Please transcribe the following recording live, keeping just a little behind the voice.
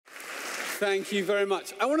Thank you very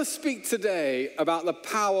much. I want to speak today about the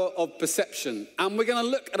power of perception. And we're going to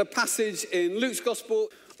look at a passage in Luke's Gospel.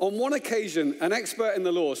 On one occasion, an expert in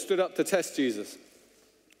the law stood up to test Jesus.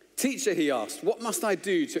 "Teacher," he asked, "what must I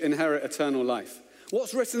do to inherit eternal life?"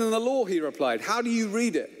 "What's written in the law?" he replied. "How do you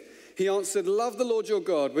read it?" He answered, "Love the Lord your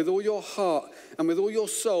God with all your heart and with all your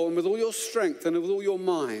soul and with all your strength and with all your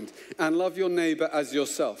mind, and love your neighbor as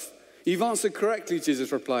yourself." "You've answered correctly,"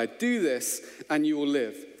 Jesus replied. "Do this and you will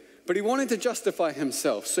live." But he wanted to justify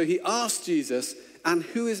himself, so he asked Jesus, "And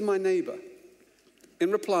who is my neighbor?"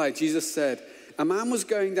 In reply, Jesus said, "A man was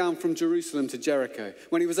going down from Jerusalem to Jericho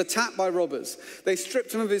when he was attacked by robbers. They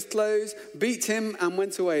stripped him of his clothes, beat him, and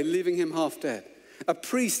went away, leaving him half dead. A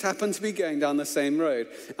priest happened to be going down the same road,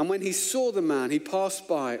 and when he saw the man, he passed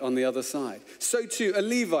by on the other side. So too, a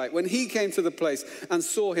Levite, when he came to the place and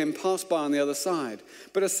saw him, passed by on the other side.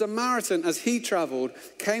 But a Samaritan, as he traveled,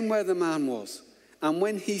 came where the man was. And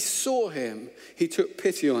when he saw him, he took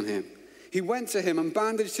pity on him. He went to him and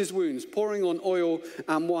bandaged his wounds, pouring on oil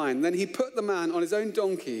and wine. Then he put the man on his own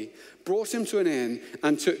donkey, brought him to an inn,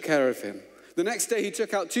 and took care of him. The next day he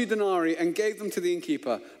took out 2 denarii and gave them to the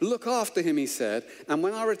innkeeper. 'Look after him,' he said, 'and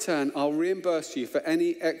when I return, I'll reimburse you for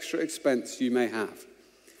any extra expense you may have.'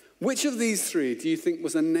 Which of these 3 do you think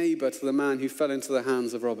was a neighbor to the man who fell into the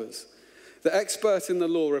hands of robbers?" The expert in the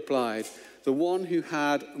law replied, "The one who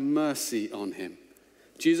had mercy on him."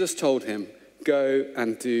 Jesus told him, "Go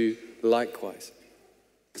and do likewise."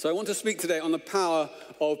 So I want to speak today on the power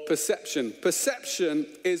of perception. Perception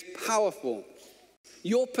is powerful.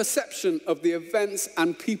 Your perception of the events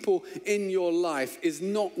and people in your life is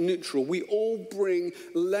not neutral. We all bring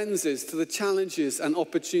lenses to the challenges and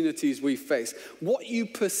opportunities we face. What you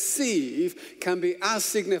perceive can be as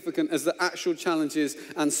significant as the actual challenges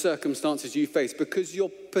and circumstances you face, because your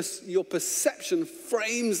perception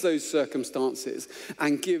frames those circumstances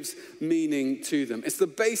and gives meaning to them. It's the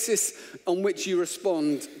basis on which you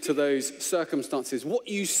respond to those circumstances. What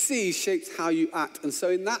you see shapes how you act. And so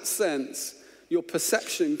in that sense, your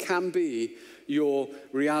perception can be your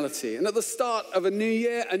reality. And at the start of a new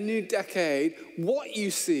year, a new decade, what you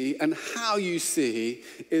see and how you see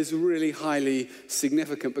is really highly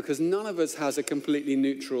significant, because none of us has a completely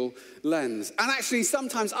neutral lens. And actually,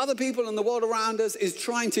 sometimes other people in the world around us is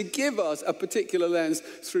trying to give us a particular lens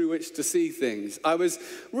through which to see things. I was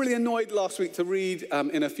really annoyed last week to read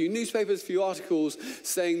in a few newspapers, a few articles,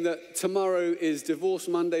 saying that tomorrow is Divorce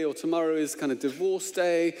Monday, or tomorrow is kind of divorce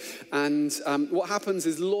day. And what happens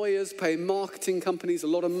is lawyers pay marketing companies a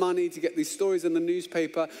lot of money to get these stories in the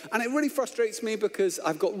newspaper. And it really frustrates me, because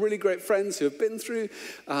I've got really great friends who have been through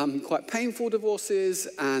quite painful divorces,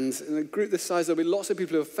 and in a group this size, there'll be lots of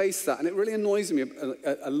people who have faced that. And it really annoys me,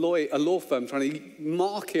 a law firm trying to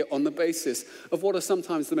market on the basis of what are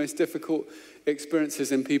sometimes the most difficult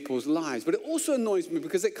experiences in people's lives. But it also annoys me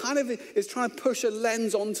because it kind of is trying to push a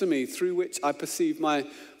lens onto me through which I perceive my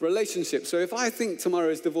relationship. So if I think tomorrow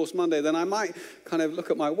is Divorce Monday, then I might kind of look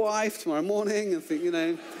at my wife tomorrow morning and think,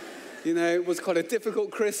 it was quite a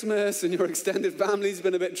difficult Christmas, and your extended family's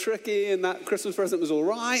been a bit tricky, and that Christmas present was all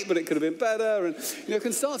right, but it could have been better. And,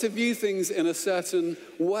 can start to view things in a certain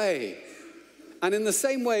way. And in the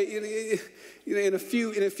same way, in a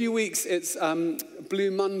few weeks, it's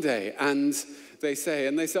Blue Monday, and they say,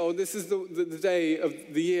 oh, this is the day of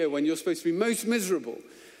the year when you're supposed to be most miserable.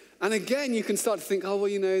 And again, you can start to think, oh,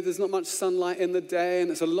 well, there's not much sunlight in the day,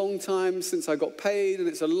 and it's a long time since I got paid, and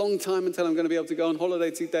it's a long time until I'm going to be able to go on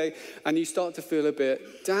holiday today, and you start to feel a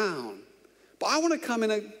bit down. But I want to come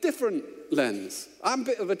in a different lens. I'm a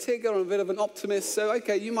bit of a tigger, I'm a bit of an optimist, so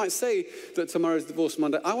okay, you might say that tomorrow's Divorce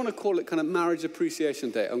Monday. I want to call it kind of Marriage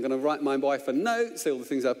Appreciation Day. I'm going to write my wife a note, say all the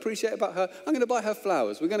things I appreciate about her. I'm going to buy her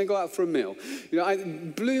flowers. We're going to go out for a meal.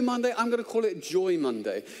 Blue Monday, I'm going to call it Joy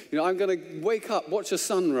Monday. I'm going to wake up, watch a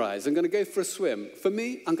sunrise. I'm going to go for a swim. For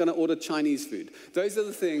me, I'm going to order Chinese food. Those are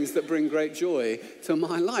the things that bring great joy to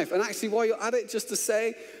my life. And actually, while you're at it, just to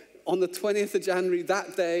say, on the 20th of January,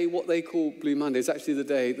 that day, what they call Blue Monday, is actually the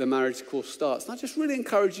day the marriage course starts. And I just really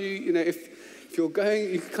encourage you, if you're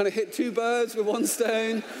going, you can kind of hit 2 birds with 1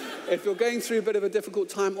 stone. If you're going through a bit of a difficult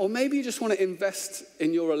time, or maybe you just want to invest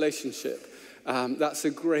in your relationship, that's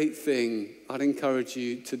a great thing I'd encourage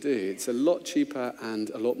you to do. It's a lot cheaper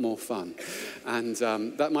and a lot more fun. And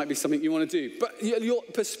that might be something you want to do. But your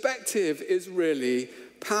perspective is really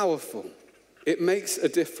powerful. It makes a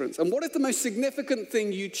difference. And what if the most significant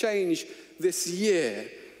thing you change this year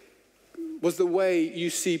was the way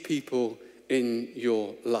you see people in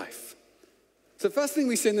your life? So the first thing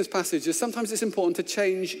we see in this passage is sometimes it's important to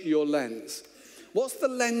change your lens. What's the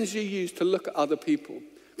lens you use to look at other people?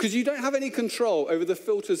 Because you don't have any control over the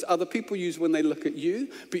filters other people use when they look at you,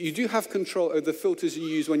 but you do have control over the filters you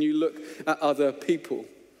use when you look at other people.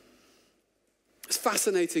 It's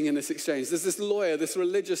fascinating in this exchange. There's this lawyer, this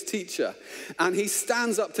religious teacher, and he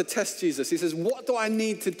stands up to test Jesus. He says, what do I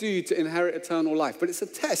need to do to inherit eternal life? But it's a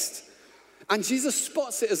test. And Jesus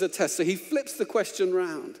spots it as a test. So he flips the question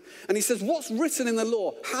round. And he says, what's written in the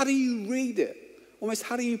law? How do you read it? Almost,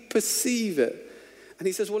 how do you perceive it? And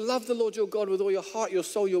he says, well, love the Lord your God with all your heart, your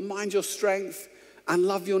soul, your mind, your strength, and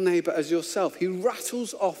love your neighbor as yourself. He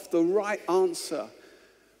rattles off the right answer.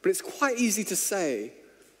 But it's quite easy to say,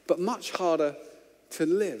 but much harder to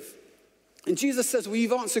live. And Jesus says, well,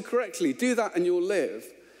 you've answered correctly. Do that and you'll live.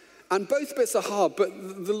 And both bits are hard,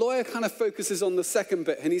 but the lawyer kind of focuses on the second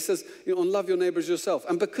bit. And he says, on love your neighbor as yourself.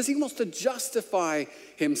 And because he wants to justify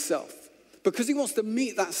himself, because he wants to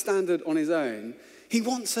meet that standard on his own, he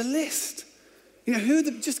wants a list.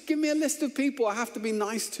 Just give me a list of people I have to be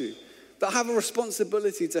nice to, that have a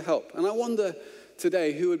responsibility to help. And I wonder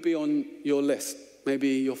today who would be on your list. Maybe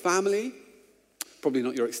your family. Probably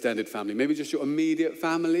not your extended family, maybe just your immediate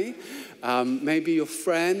family, maybe your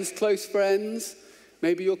friends, close friends,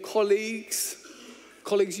 maybe your colleagues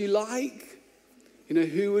you like.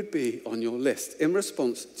 Who would be on your list? In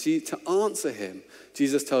response to answer him,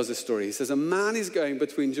 Jesus tells this story. He says, a man is going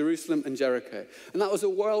between Jerusalem and Jericho. And that was a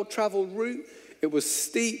well-traveled route. It was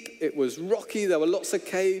steep, it was rocky, there were lots of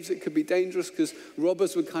caves. It could be dangerous because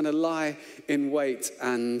robbers would kind of lie in wait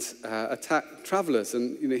and attack travelers.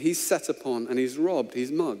 And he's set upon and he's robbed,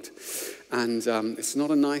 he's mugged. And it's not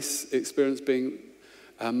a nice experience being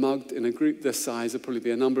mugged in a group this size. There'll probably be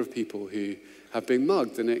a number of people who have been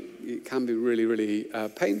mugged, and it can be really, really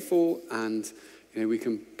painful. And we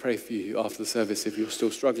can pray for you after the service if you're still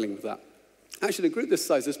struggling with that. Actually, a group this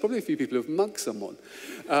size, there's probably a few people who've mugged someone.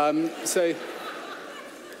 So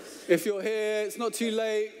if you're here, it's not too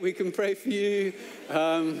late. We can pray for you.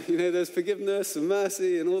 There's forgiveness and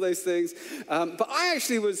mercy and all those things. But I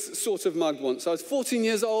actually was sort of mugged once. I was 14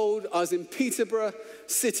 years old. I was in Peterborough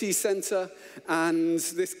city centre. And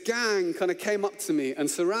this gang kind of came up to me and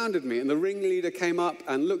surrounded me. And the ringleader came up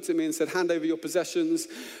and looked at me and said, hand over your possessions.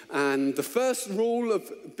 And the first rule of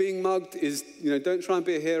being mugged is, don't try and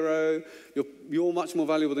be a hero. You're much more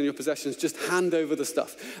valuable than your possessions. Just hand over the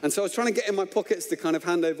stuff. And so I was trying to get in my pockets to kind of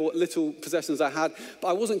hand over what little possessions I had, but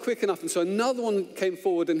I wasn't quick enough. And so another one came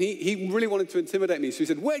forward, and he really wanted to intimidate me. So he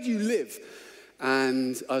said, where do you live?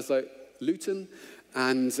 And I was like, Luton.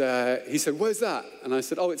 And he said, where's that? And I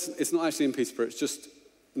said, oh, it's not actually in Peterborough. It's just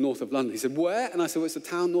north of London. He said, where? And I said, well, it's a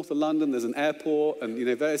town north of London. There's an airport and,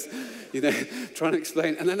 various, trying to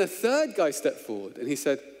explain. And then a third guy stepped forward, and he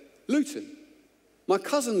said, Luton. My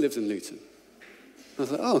cousin lives in Luton. I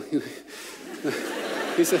was like, oh.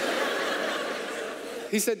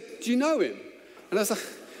 He said, do you know him? And I was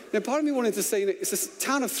like, part of me wanted to say, it's a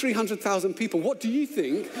town of 300,000 people. What do you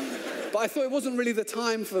think? But I thought it wasn't really the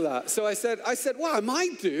time for that. So I said, well, I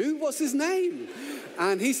might do. What's his name?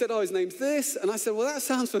 And he said, oh, his name's this. And I said, well, that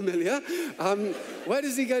sounds familiar. Where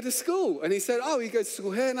does he go to school? And he said, oh, he goes to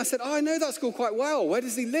school here. And I said, oh, I know that school quite well. Where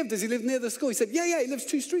does he live? Does he live near the school? He said, yeah, he lives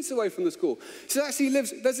 2 streets away from the school. He said, actually,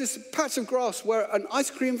 there's this patch of grass where an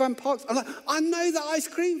ice cream van parks. I'm like, I know that ice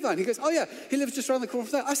cream van. He goes, oh, yeah, he lives just around the corner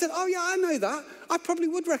from there. I said, oh, yeah, I know that. I probably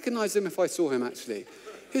would recognize him if I saw him, actually.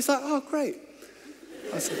 He was like, oh, great.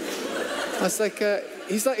 I was like,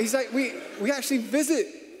 he's like, we actually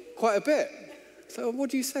visit quite a bit. So what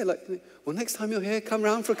do you say? Like, well, next time you're here, come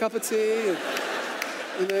round for a cup of tea.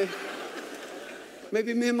 And,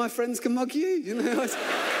 maybe me and my friends can mug you.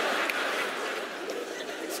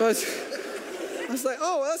 So I was like,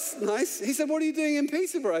 oh, that's nice. He said, what are you doing in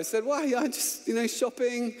Peterborough? I said, well, yeah, I'm just,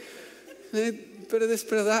 shopping, bit of this,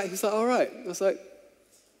 bit of that. He's like, all right. I was like,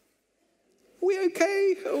 are we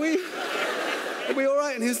okay? Are we all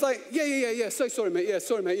right? And he was like, yeah. So sorry, mate.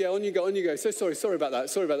 Yeah, on you go. So sorry about that.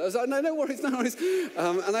 I was like, no worries.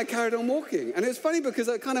 And I carried on walking. And it was funny because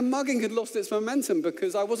that kind of mugging had lost its momentum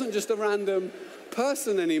because I wasn't just a random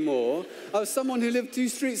person anymore. I was someone who lived 2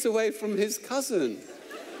 streets away from his cousin.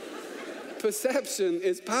 Perception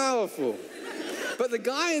is powerful. But the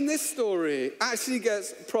guy in this story actually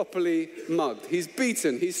gets properly mugged. He's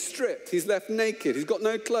beaten, he's stripped, he's left naked, he's got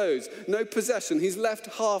no clothes, no possession, he's left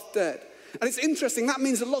half dead. And it's interesting, that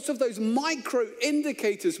means that lots of those micro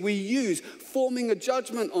indicators we use forming a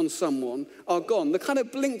judgment on someone are gone. The kind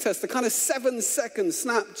of blink test, the kind of 7-second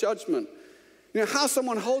snap judgment. How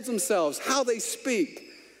someone holds themselves, how they speak,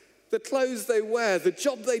 the clothes they wear, the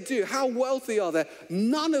job they do, how wealthy are they?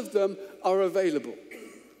 None of them are available.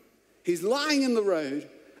 He's lying in the road,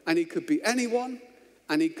 and he could be anyone,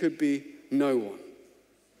 and he could be no one.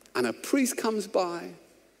 And a priest comes by,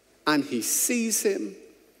 and he sees him,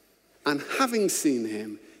 and having seen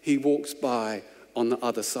him, he walks by on the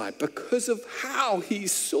other side. Because of how he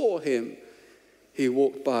saw him, he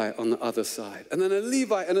walked by on the other side. And then a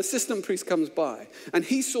Levite, an assistant priest, comes by, and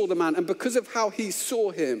he saw the man, and because of how he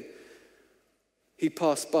saw him, he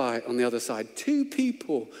passed by on the other side. Two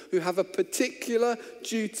people who have a particular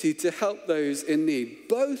duty to help those in need.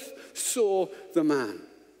 Both saw the man,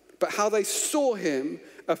 but how they saw him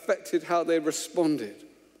affected how they responded.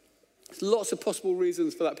 There's lots of possible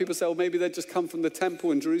reasons for that. People say, well, maybe they'd just come from the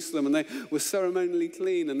temple in Jerusalem and they were ceremonially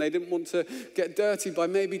clean and they didn't want to get dirty by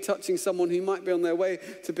maybe touching someone who might be on their way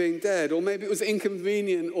to being dead. Or maybe it was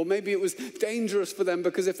inconvenient, or maybe it was dangerous for them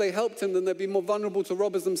because if they helped him, then they'd be more vulnerable to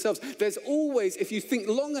robbers themselves. There's always, if you think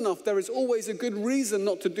long enough, there is always a good reason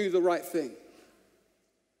not to do the right thing.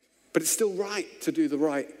 But it's still right to do the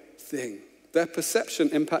right thing. Their perception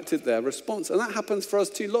impacted their response. And that happens for us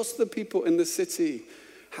too. Lots of the people in the city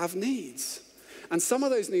have needs. And some of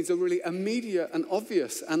those needs are really immediate and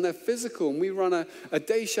obvious, and they're physical. And we run a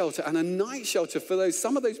day shelter and a night shelter for those.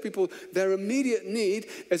 Some of those people, their immediate need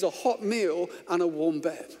is a hot meal and a warm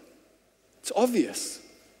bed. It's obvious.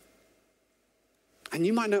 And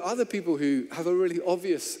you might know other people who have a really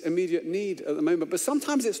obvious immediate need at the moment, but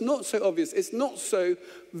sometimes it's not so obvious. It's not so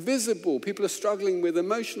visible. People are struggling with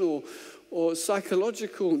emotional or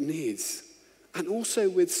psychological needs, and also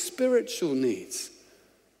with spiritual needs.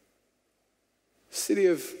 City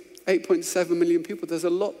of 8.7 million people, there's a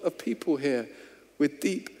lot of people here with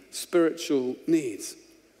deep spiritual needs.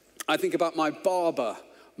 I think about my barber,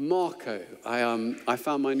 Marco. I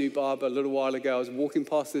found my new barber a little while ago. I was walking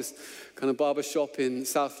past this kind of barber shop in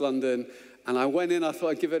South London, and I went in, I thought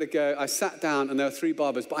I'd give it a go. I sat down and there were 3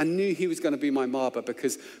 barbers, but I knew he was going to be my barber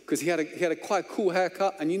because he had a quite cool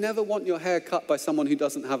haircut, and you never want your hair cut by someone who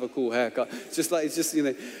doesn't have a cool haircut.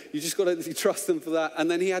 You just got to trust them for that. And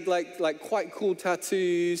then he had like quite cool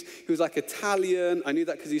tattoos. He was like Italian. I knew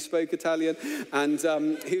that because he spoke Italian. And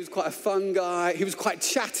he was quite a fun guy. He was quite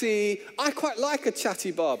chatty. I quite like a chatty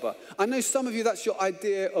barber. I know some of you, that's your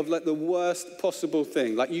idea of like the worst possible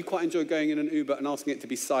thing. Like you quite enjoy going in an Uber and asking it to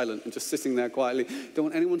be silent and just sitting there quietly. Don't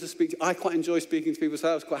want anyone to speak to you. I quite enjoy speaking to people,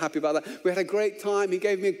 so I was quite happy about that. We had a great time. He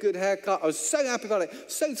gave me a good haircut. I was so happy about it,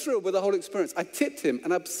 so thrilled with the whole experience. I tipped him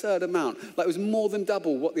an absurd amount. Like it was more than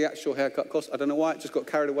double what the actual haircut cost. I don't know why, it just got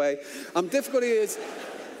carried away.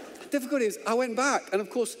 Difficulty is, I went back, and of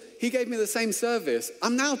course, he gave me the same service.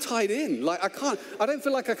 I'm now tied in. Like I don't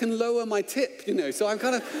feel like I can lower my tip, So I'm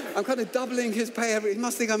kind of doubling his pay. He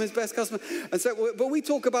must think I'm his best customer. And so, but we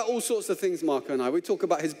talk about all sorts of things, Marco and I. We talk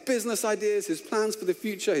about his business ideas, his plans for the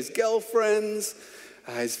future, his girlfriends,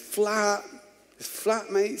 his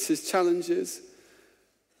flatmates, his challenges.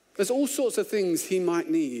 There's all sorts of things he might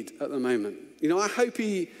need at the moment. I hope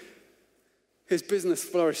his business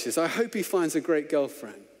flourishes. I hope he finds a great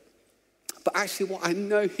girlfriend. But actually what I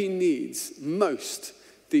know he needs most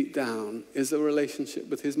deep down is a relationship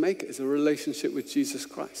with his maker, is a relationship with Jesus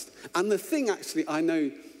Christ. And the thing actually I know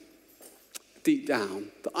deep down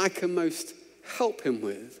that I can most help him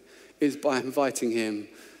with is by inviting him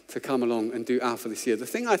to come along and do Alpha this year. The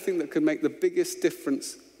thing I think that could make the biggest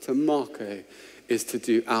difference to Marco is to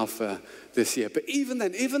do Alpha this year. But even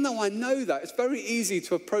then, even though I know that, it's very easy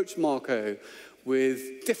to approach Marco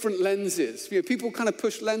with different lenses. People kind of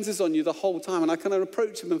push lenses on you the whole time, and I kind of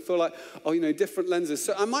approach him and feel like, different lenses.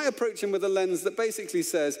 So I might approach him with a lens that basically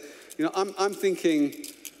says, I'm thinking,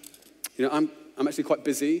 I'm actually quite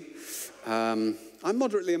busy. I'm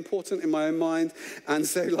moderately important in my own mind. And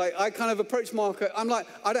so, I kind of approach Marco. I'm like,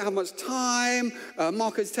 I don't have much time.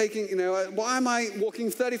 Marco's taking, why am I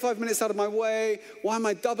walking 35 minutes out of my way? Why am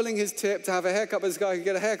I doubling his tip to have a haircut? But this guy can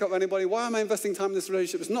get a haircut with anybody. Why am I investing time in this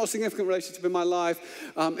relationship? It's not a significant relationship in my life.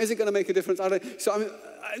 Is it going to make a difference?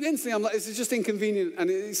 Instantly, I'm like, this is just inconvenient,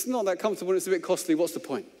 and it's not that comfortable, and it's a bit costly. What's the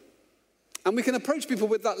point? And we can approach people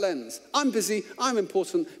with that lens. I'm busy. I'm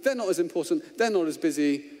important. They're not as important. They're not as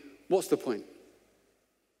busy. What's the point?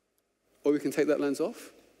 Or we can take that lens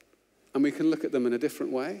off and we can look at them in a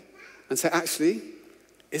different way and say, actually,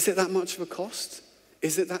 is it that much of a cost?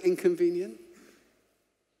 Is it that inconvenient?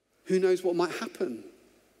 Who knows what might happen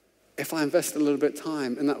if I invest a little bit of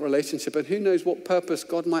time in that relationship? And who knows what purpose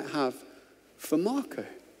God might have for Marco?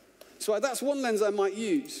 So that's one lens I might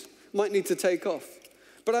use, might need to take off.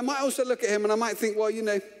 But I might also look at him and I might think, well,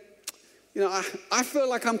 I feel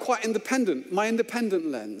like I'm quite independent, my independent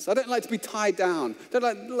lens. I don't like to be tied down. I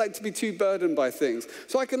don't like to be too burdened by things.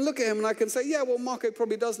 So I can look at him and I can say, yeah, well, Marco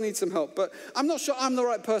probably does need some help, but I'm not sure I'm the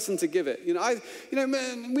right person to give it.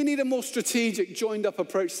 We need a more strategic, joined-up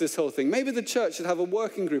approach to this whole thing. Maybe the church should have a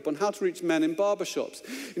working group on how to reach men in barbershops.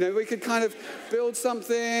 We could kind of build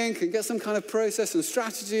something and get some kind of process and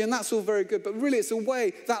strategy, and that's all very good. But really,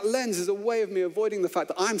 that lens is a way of me avoiding the fact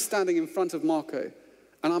that I'm standing in front of Marco.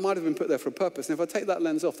 And I might have been put there for a purpose. And if I take that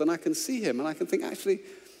lens off, then I can see him and I can think, actually,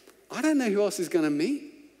 I don't know who else he's going to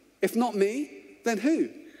meet. If not me, then who?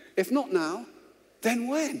 If not now, then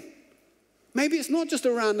when? Maybe it's not just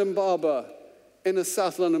a random barber in a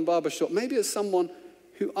South London barber shop. Maybe it's someone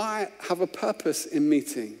who I have a purpose in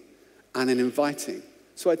meeting and in inviting.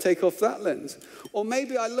 So I take off that lens. Or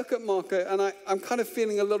maybe I look at Marco and I'm kind of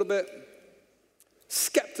feeling a little bit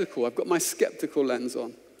skeptical. I've got my skeptical lens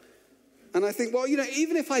on. And I think, well,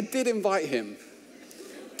 even if I did invite him,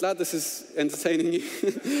 glad this is entertaining you.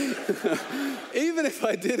 Even if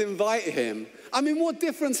I did invite him, what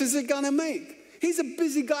difference is it going to make? He's a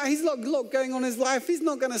busy guy. He's got a lot going on in his life. He's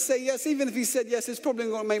not going to say yes. Even if he said yes, it's probably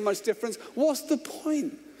not going to make much difference. What's the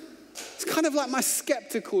point? It's kind of like my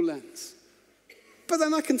skeptical lens. But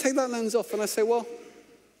then I can take that lens off and I say, well,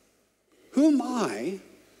 who am I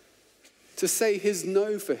to say his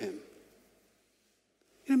no for him?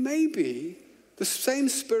 Maybe the same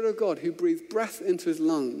Spirit of God who breathed breath into his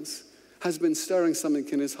lungs has been stirring something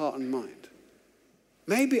in his heart and mind.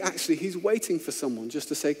 Maybe actually he's waiting for someone just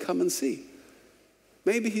to say, come and see.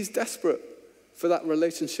 Maybe he's desperate for that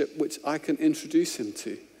relationship which I can introduce him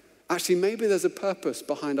to. Actually, maybe there's a purpose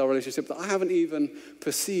behind our relationship that I haven't even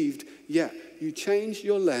perceived yet. You change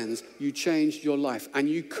your lens, you change your life. And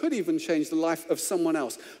you could even change the life of someone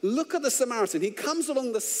else. Look at the Samaritan. He comes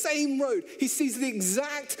along the same road. He sees the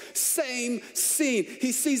exact same scene.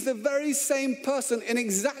 He sees the very same person in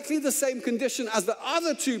exactly the same condition as the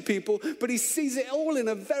other two people, but he sees it all in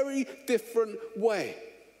a very different way.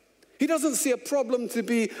 He doesn't see a problem to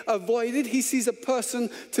be avoided. He sees a person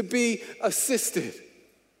to be assisted.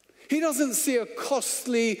 He doesn't see a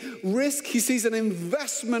costly risk. He sees an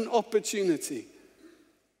investment opportunity.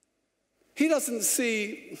 He doesn't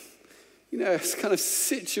see, a kind of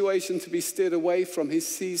situation to be steered away from. He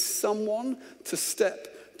sees someone to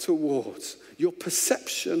step towards. Your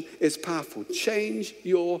perception is powerful. Change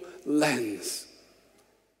your lens.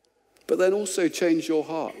 But then also change your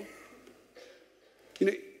heart.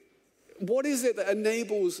 What is it that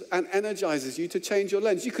enables and energizes you to change your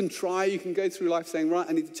lens? You can go through life saying, right,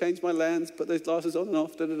 I need to change my lens, put those glasses on and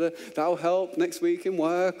off, that'll help next week in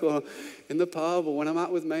work or in the pub or when I'm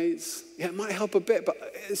out with mates. Yeah, it might help a bit, but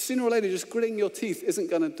sooner or later, just gritting your teeth isn't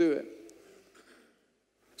going to do it.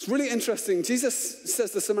 It's really interesting. Jesus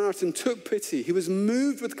says the Samaritan took pity. He was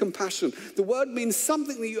moved with compassion. The word means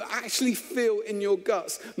something that you actually feel in your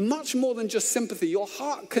guts, much more than just sympathy. Your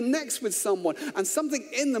heart connects with someone and something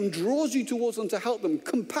in them draws you towards them to help them.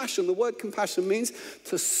 Compassion, the word compassion means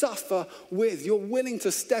to suffer with. You're willing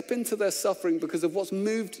to step into their suffering because of what's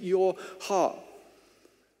moved your heart.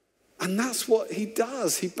 And that's what he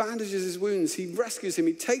does. He bandages his wounds. He rescues him.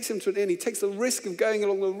 He takes him to an inn. He takes the risk of going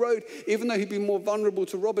along the road, even though he'd be more vulnerable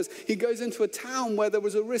to robbers. He goes into a town where there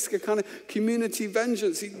was a risk of kind of community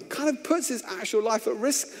vengeance. He kind of puts his actual life at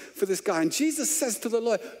risk for this guy. And Jesus says to the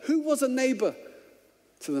lawyer, who was a neighbor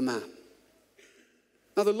to the man?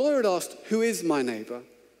 Now the lawyer had asked, who is my neighbor?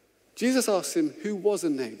 Jesus asked him, who was a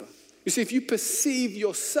neighbor? You see, if you perceive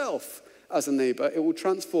yourself as a neighbor, it will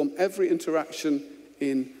transform every interaction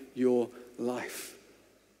in your life.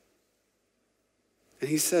 And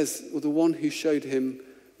he says, well, the one who showed him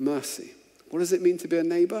mercy. What does it mean to be a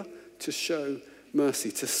neighbor? To show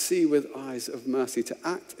mercy, to see with eyes of mercy, to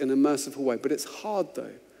act in a merciful way. But it's hard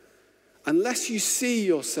though. Unless you see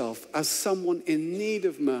yourself as someone in need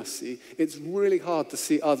of mercy, it's really hard to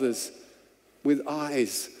see others with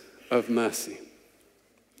eyes of mercy.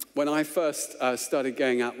 When I first started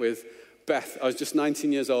going out with Beth, I was just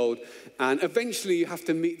 19 years old, and eventually you have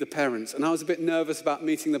to meet the parents. And I was a bit nervous about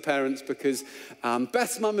meeting the parents because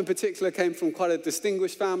Beth's mum in particular came from quite a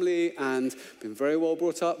distinguished family and been very well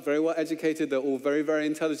brought up, very well educated. They're all very, very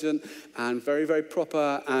intelligent and very, very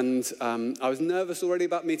proper. And I was nervous already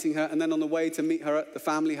about meeting her. And then on the way to meet her at the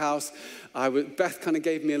family house, Beth kind of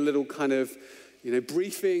gave me a little kind of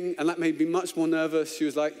briefing, and that made me much more nervous. She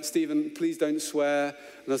was like, Stephen, please don't swear.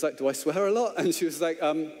 And I was like, do I swear a lot? And she was like,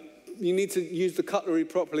 you need to use the cutlery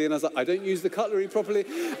properly. And I was like, I don't use the cutlery properly.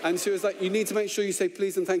 And she was like, you need to make sure you say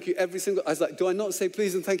please and thank you every single... I was like, do I not say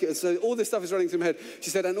please and thank you? And so all this stuff is running through my head. She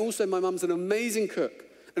said, and also my mum's an amazing cook.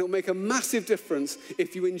 And it'll make a massive difference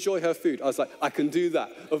if you enjoy her food. I was like, I can do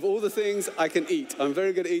that. Of all the things I can eat, I'm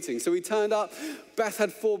very good at eating. So we turned up. Beth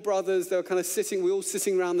had 4 brothers. They were kind of we were all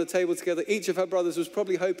sitting around the table together. Each of her brothers was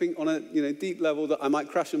probably hoping on a deep level that I might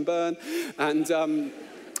crash and burn.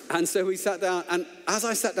 And so we sat down. And as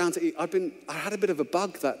I sat down to eat, I had a bit of a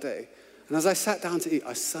bug that day. And as I sat down to eat,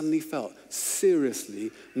 I suddenly felt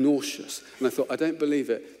seriously nauseous. And I thought, I don't believe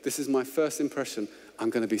it. This is my first impression. I'm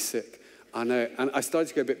going to be sick. I know. And I started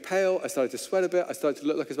to go a bit pale. I started to sweat a bit. I started to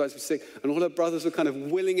look like I was about to be sick. And all her brothers were kind of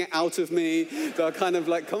willing it out of me. They were kind of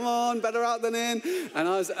like, come on, better out than in. And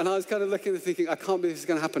I was kind of looking and thinking, I can't believe this is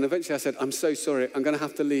going to happen. Eventually I said, I'm so sorry. I'm going to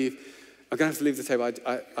have to leave. I'm going to have to leave the table.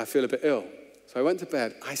 I feel a bit ill. So I went to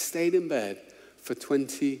bed. I stayed in bed for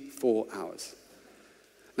 24 hours.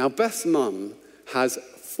 Now, Beth's mum has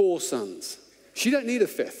 4 sons. She don't need a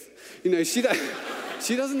 5th.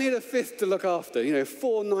 She doesn't need a 5th to look after,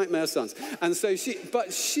 4 nightmare sons. And so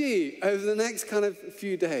she, over the next kind of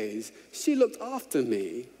few days, she looked after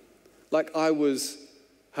me like I was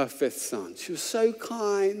her 5th son. She was so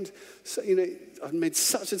kind. So, I've made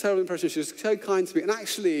such a terrible impression. She was so kind to me. And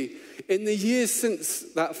actually, in the years since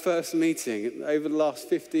that first meeting, over the last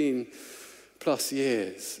 15 plus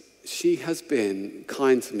years, she has been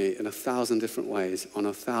kind to me in 1,000 different ways on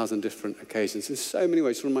 1,000 different occasions. In so many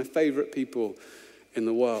ways. She's one of my favorite people in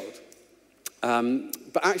the world.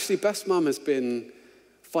 But actually, Beth's mum has been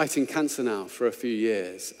fighting cancer now for a few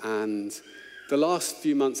years. And the last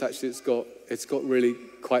few months, actually, it's got really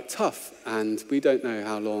quite tough. And we don't know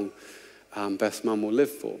how long Beth's mum will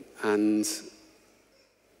live for. And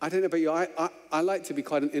I don't know about you, I like to be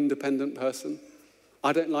quite an independent person.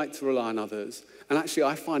 I don't like to rely on others. And actually,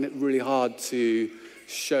 I find it really hard to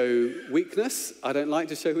show weakness. I don't like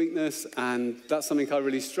to show weakness, and that's something I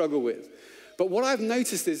really struggle with. But what I've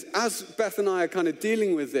noticed is, as Beth and I are kind of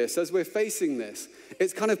dealing with this, as we're facing this,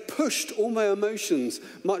 it's kind of pushed all my emotions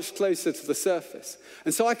much closer to the surface.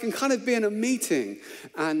 And so I can kind of be in a meeting,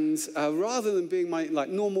 and rather than being my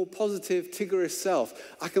normal, positive, tigerish self,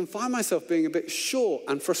 I can find myself being a bit short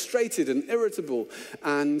and frustrated and irritable,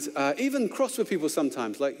 and even cross with people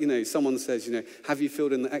sometimes. Like, someone says, have you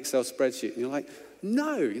filled in the Excel spreadsheet? And you're like,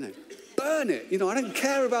 no, burn it. I don't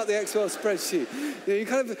care about the Excel spreadsheet. You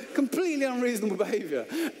kind of completely unreasonable behavior.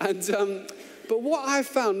 And but what I've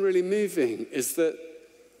found really moving is that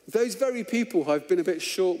those very people who I've been a bit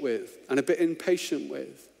short with and a bit impatient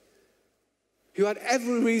with, who had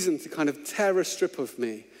every reason to kind of tear a strip of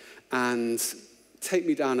me and take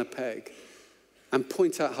me down a peg and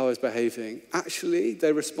point out how I was behaving, actually,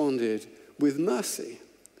 they responded with mercy.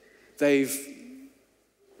 They've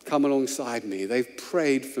come alongside me. They've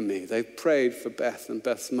prayed for me. They've prayed for Beth and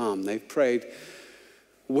Beth's mum. They've prayed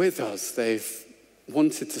with us. They've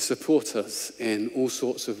wanted to support us in all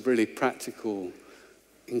sorts of really practical,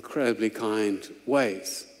 incredibly kind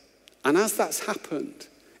ways. And as that's happened,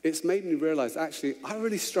 it's made me realize, actually, I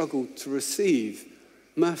really struggle to receive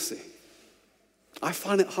mercy. I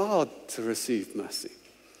find it hard to receive mercy.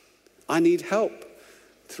 I need help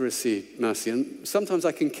to receive mercy. And sometimes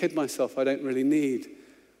I can kid myself I don't really need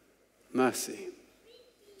mercy.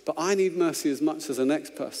 But I need mercy as much as the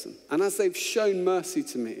next person. And as they've shown mercy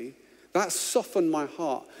to me, that softened my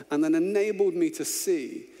heart and then enabled me to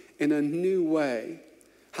see in a new way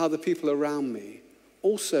how the people around me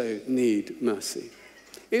also need mercy.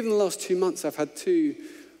 Even the last 2 months, I've had 2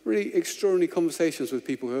 really extraordinary conversations with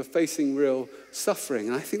people who are facing real suffering.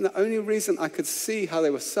 And I think the only reason I could see how they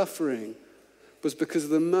were suffering was because of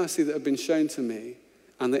the mercy that had been shown to me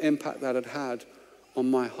and the impact that had had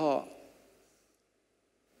on my heart.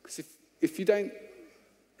 Because if you don't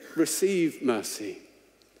receive mercy,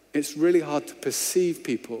 it's really hard to perceive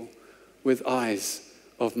people with eyes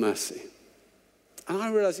of mercy. And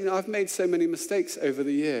I realize, I've made so many mistakes over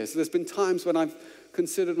the years. There's been times when I've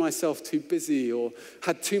considered myself too busy or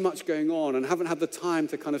had too much going on and haven't had the time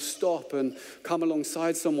to kind of stop and come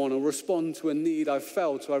alongside someone or respond to a need I've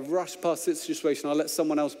felt, or I've rushed past this situation, I'll let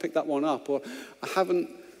someone else pick that one up, or I haven't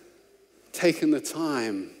taken the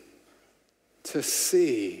time to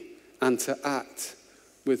see and to act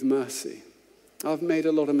with mercy. I've made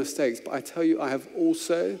a lot of mistakes, but I tell you, I have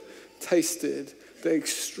also tasted the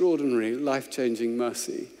extraordinary, life-changing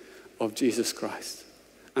mercy of Jesus Christ.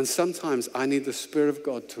 And sometimes I need the Spirit of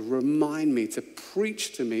God to remind me, to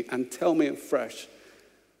preach to me and tell me afresh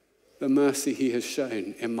the mercy he has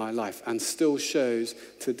shown in my life and still shows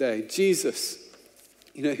today. Jesus,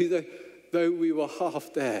 who though we were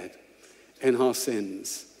half dead in our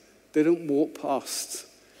sins, didn't walk past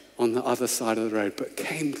on the other side of the road, but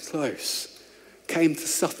came close, came to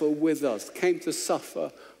suffer with us, came to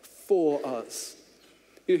suffer for us.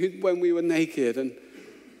 When we were naked and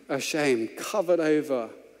ashamed, covered over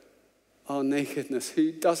our nakedness,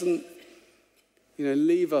 who doesn't,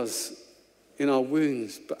 leave us in our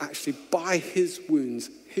wounds, but actually by his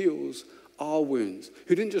wounds heals our wounds,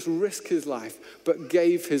 who didn't just risk his life, but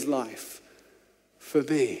gave his life for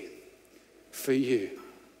me, for you.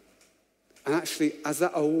 And actually, as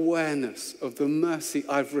that awareness of the mercy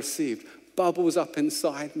I've received bubbles up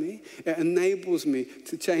inside me, it enables me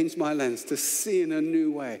to change my lens, to see in a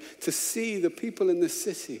new way, to see the people in this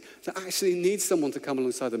city that actually need someone to come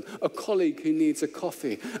alongside them, a colleague who needs a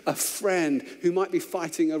coffee, a friend who might be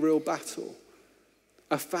fighting a real battle,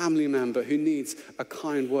 a family member who needs a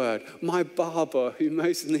kind word, my barber who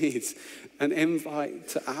most needs an invite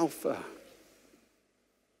to Alpha,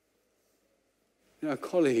 a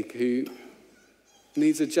colleague who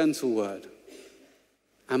needs a gentle word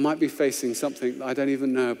and might be facing something that I don't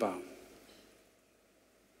even know about.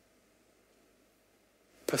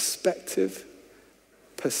 Perspective,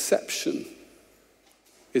 perception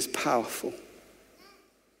is powerful.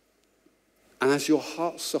 And as your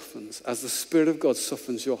heart softens, as the Spirit of God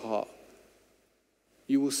softens your heart,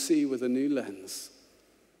 you will see with a new lens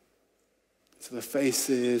to the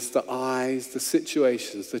faces, the eyes, the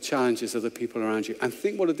situations, the challenges of the people around you. And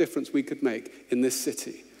think what a difference we could make in this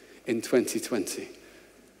city in 2020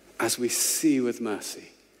 as we see with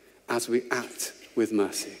mercy, as we act with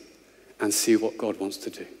mercy, and see what God wants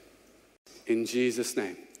to do. In Jesus'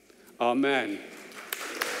 name, amen.